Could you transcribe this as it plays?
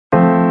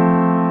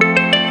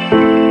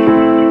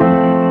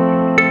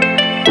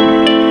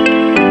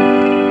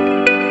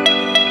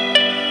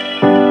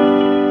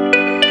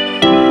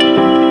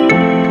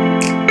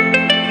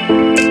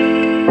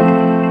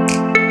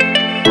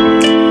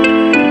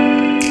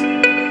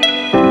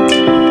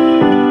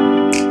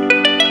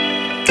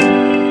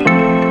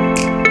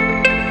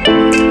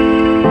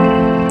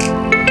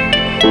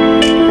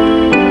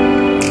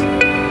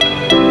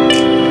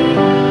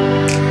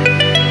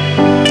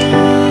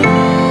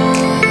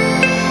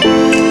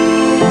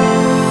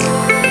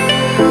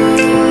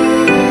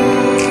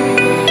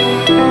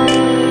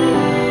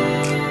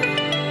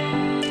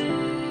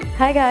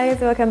Hi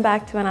guys, welcome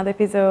back to another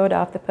episode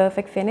of The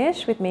Perfect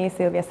Finish with me,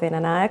 Silvia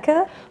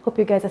Senanayake. Hope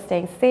you guys are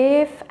staying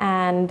safe,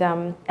 and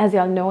as you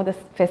all know, the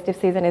festive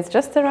season is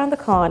just around the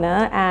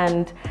corner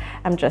and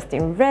I'm dressed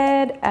in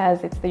red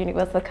as it's the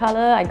universal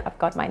color. I've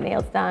got my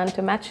nails done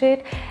to match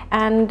it,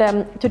 and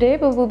today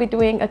we will be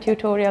doing a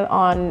tutorial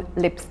on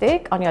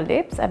lipstick on your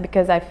lips,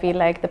 because I feel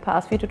like the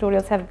past few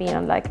tutorials have been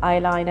on like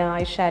eyeliner,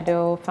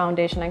 eyeshadow,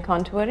 foundation and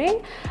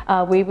contouring.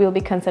 We will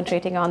be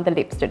concentrating on the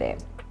lips today.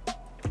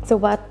 So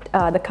what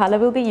the color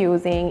we'll be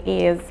using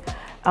is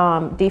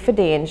D for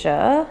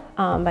Danger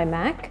by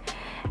MAC,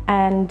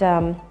 and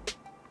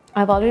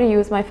I've already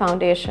used my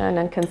foundation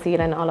and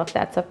concealer and all of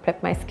that, so I've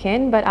prepped my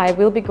skin, but I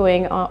will be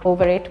going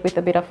over it with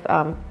a bit of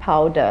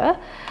powder.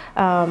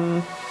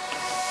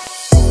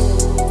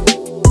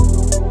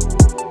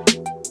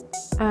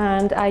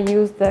 And I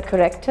use the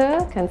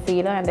corrector,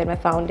 concealer, and then my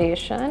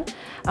foundation,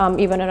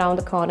 even around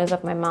the corners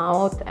of my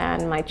mouth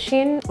and my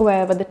chin,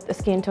 wherever the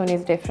skin tone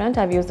is different.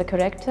 I've used the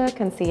corrector,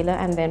 concealer,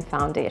 and then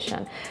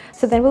foundation.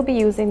 So then we'll be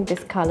using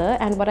this color,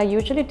 and what I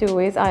usually do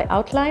is I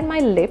outline my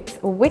lips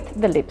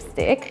with the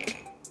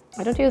lipstick.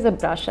 I don't use a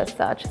brush as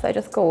such, so I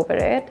just go over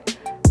it.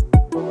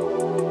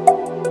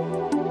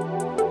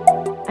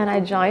 And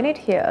I join it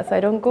here, so I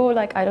don't go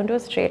like, I don't do a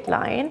straight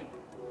line.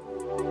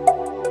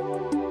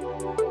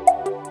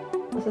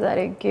 So that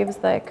it gives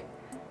like,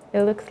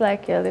 it looks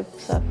like your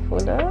lips are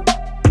fuller.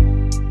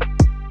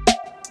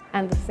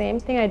 And the same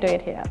thing, I do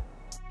it here.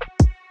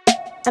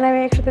 And I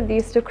make sure that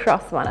these two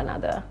cross one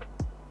another.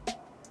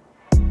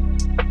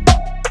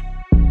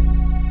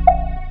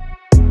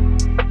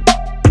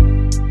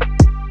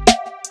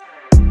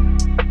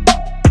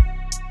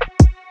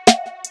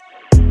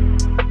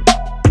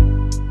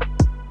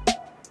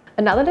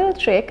 Another little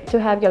trick to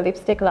have your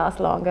lipstick last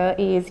longer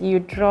is you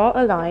draw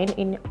a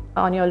line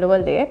on your lower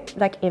lip,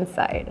 like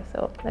inside,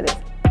 so like this.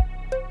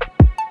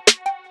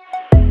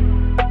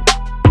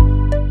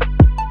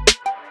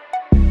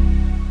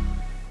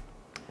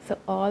 So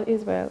all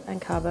is well and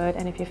covered,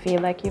 and if you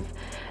feel like you've,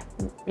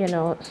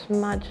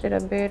 smudged it a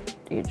bit,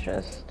 you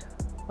just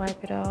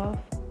wipe it off.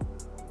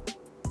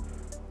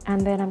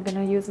 And then I'm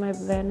gonna use my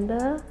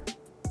blender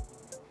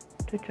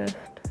to just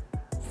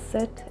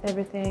set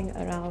everything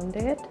around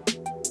it.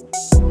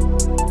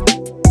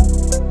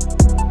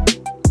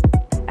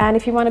 And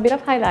if you want a bit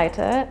of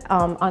highlighter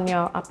on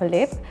your upper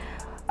lip,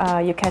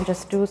 you can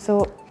just do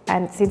so.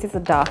 And since it's a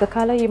darker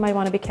color, you might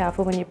want to be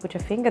careful when you put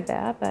your finger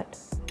there, but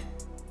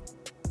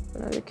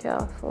be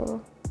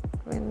careful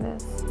doing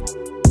this.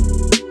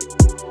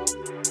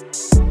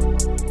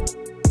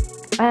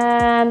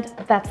 And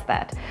that's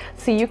that.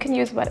 So you can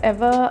use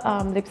whatever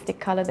lipstick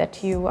color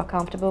that you are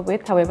comfortable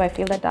with. However, I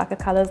feel that darker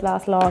colors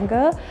last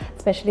longer,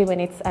 especially when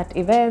it's at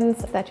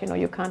events that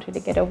you can't really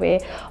get away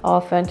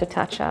often to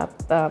touch up,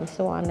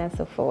 so on and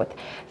so forth.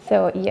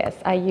 So yes,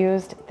 I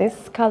used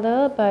this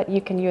color, but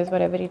you can use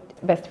whatever is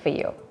best for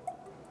you.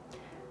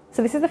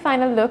 So this is the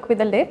final look with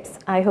the lips.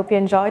 I hope you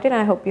enjoyed it,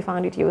 and I hope you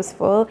found it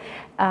useful.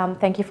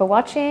 Thank you for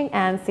watching,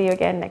 and see you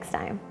again next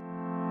time.